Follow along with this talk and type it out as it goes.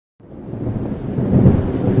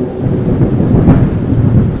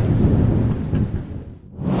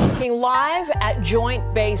Reporting live at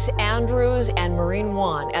Joint Base Andrews and Marine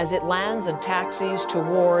One as it lands and taxis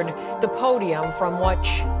toward the podium from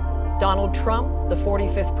which Donald Trump, the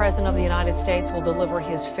 45th President of the United States, will deliver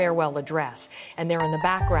his farewell address. And there in the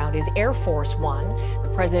background is Air Force One,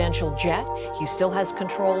 the presidential jet. He still has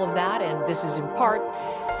control of that, and this is in part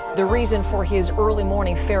the reason for his early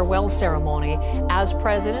morning farewell ceremony. As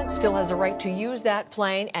president, still has a right to use that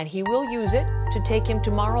plane, and he will use it to take him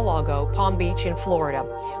to Mar-a-Lago, Palm Beach in Florida,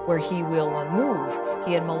 where he will move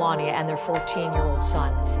he and Melania and their 14-year-old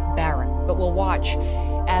son, Barron. But we'll watch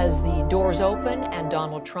as the doors open and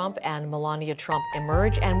Donald Trump and Melania Trump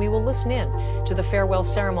emerge, and we will listen in to the farewell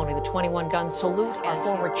ceremony, the 21-gun salute, and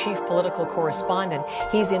former chief political correspondent.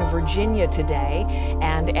 He's in Virginia today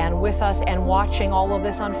and with us and watching all of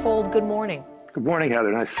this unfold. Good morning. Good morning,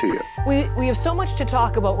 Heather. Nice to see you. We have so much to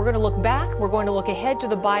talk about. We're going to look back. We're going to look ahead to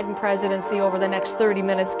the Biden presidency over the next 30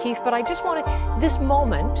 minutes, Keith. But I just want this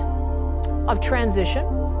moment of transition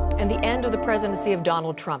and the end of the presidency of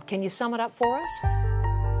Donald Trump. Can you sum it up for us?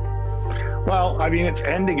 Well, I mean, it's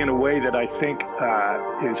ending in a way that I think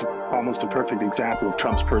is almost a perfect example of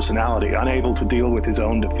Trump's personality, unable to deal with his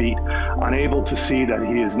own defeat, unable to see that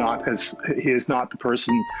he is not the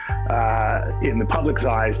person in the public's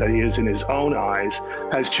eyes that he is in his own eyes,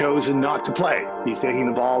 has chosen not to play. He's taking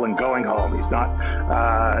the ball and going home. He's not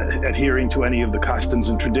adhering to any of the customs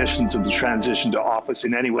and traditions of the transition to office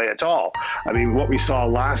in any way at all. I mean, what we saw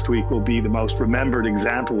last week will be the most remembered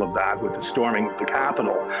example of that with the storming of the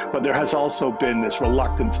Capitol. But there has also been this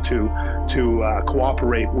reluctance to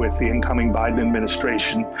cooperate with the incoming Biden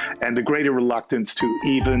administration, and a greater reluctance to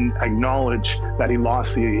even acknowledge that he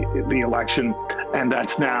lost the election, and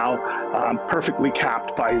that's now perfectly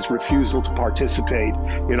capped by his refusal to participate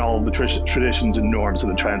in all of the traditions and norms of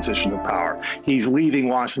the transition of power. He's leaving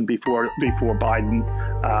Washington before Biden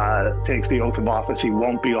takes the oath of office. He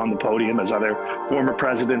won't be on the podium as other former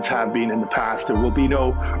presidents have been in the past. There will be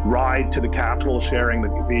no ride to the Capitol sharing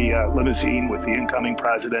the limousine with the incoming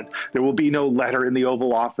president. There will be no letter in the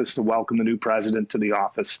Oval Office to welcome the new president to the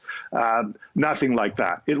office. Nothing like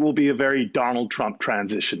that. It will be a very Donald Trump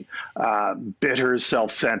transition. Bitter,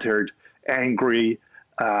 self-centered, angry,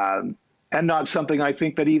 and not something I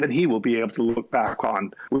think that even he will be able to look back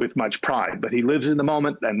on with much pride. But he lives in the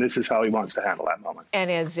moment, and this is how he wants to handle that moment.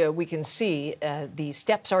 And as we can see, the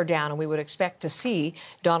steps are down, and we would expect to see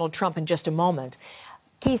Donald Trump in just a moment.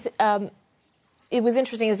 Keith, it was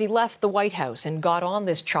interesting as he left the White House and got on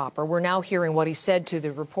this chopper. We're now hearing what he said to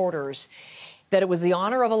the reporters, that it was the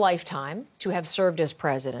honor of a lifetime to have served as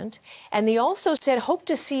president. And he also said, hope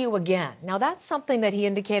to see you again. Now, that's something that he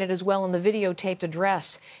indicated as well in the videotaped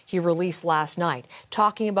address he released last night,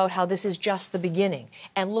 talking about how this is just the beginning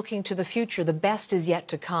and looking to the future. The best is yet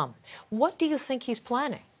to come. What do you think he's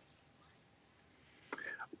planning?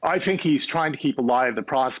 I think he's trying to keep alive the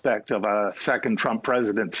prospect of a second Trump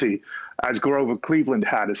presidency, as Grover Cleveland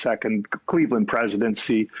had a second Cleveland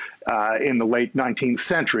presidency in the late 19th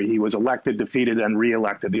century. He was elected, defeated, and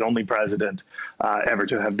reelected, the only president ever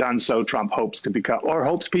to have done so. Trump hopes to become, or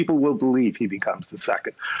hopes people will believe he becomes the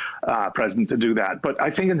second president to do that. But I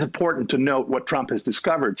think it's important to note what Trump has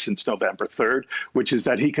discovered since November 3rd, which is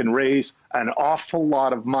that he can raise an awful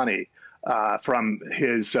lot of money from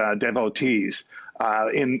his devotees.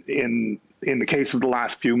 In the case of the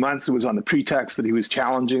last few months, it was on the pretext that he was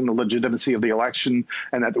challenging the legitimacy of the election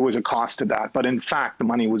and that there was a cost to that. But in fact, the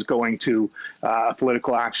money was going to a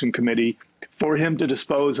political action committee for him to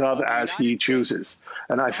dispose of as he chooses.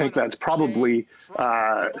 And I think that's probably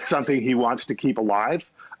something he wants to keep alive.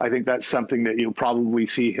 I think that's something that you'll probably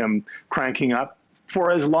see him cranking up for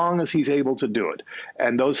as long as he's able to do it.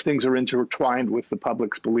 And those things are intertwined with the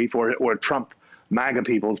public's belief or Trump MAGA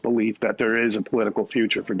people's belief that there is a political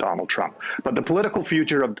future for Donald Trump. But the political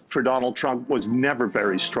future for Donald Trump was never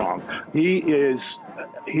very strong. He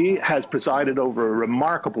has presided over a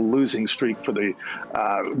remarkable losing streak for the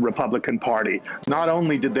Republican Party. Not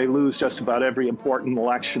only did they lose just about every important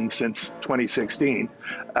election since 2016,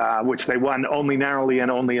 which they won only narrowly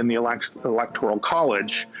and only in the Electoral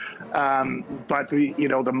College, but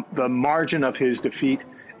the margin of his defeat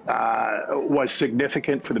was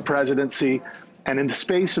significant for the presidency. And in the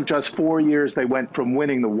space of just 4 years, they went from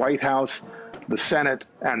winning the White House, the Senate,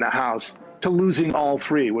 and the House to losing all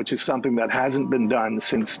three, which is something that hasn't been done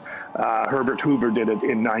since Herbert Hoover did it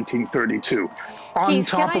in 1932. Keith,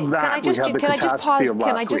 can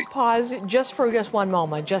I just pause just for one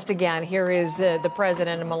moment? Just again, here is the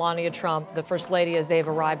president and Melania Trump, the first lady, as they've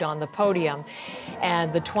arrived on the podium,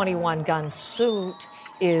 and the 21-gun salute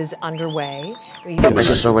is underway. Thank you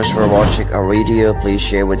so much for watching our video. Please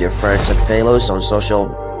share with your friends and fellows on social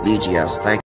media. Thank you.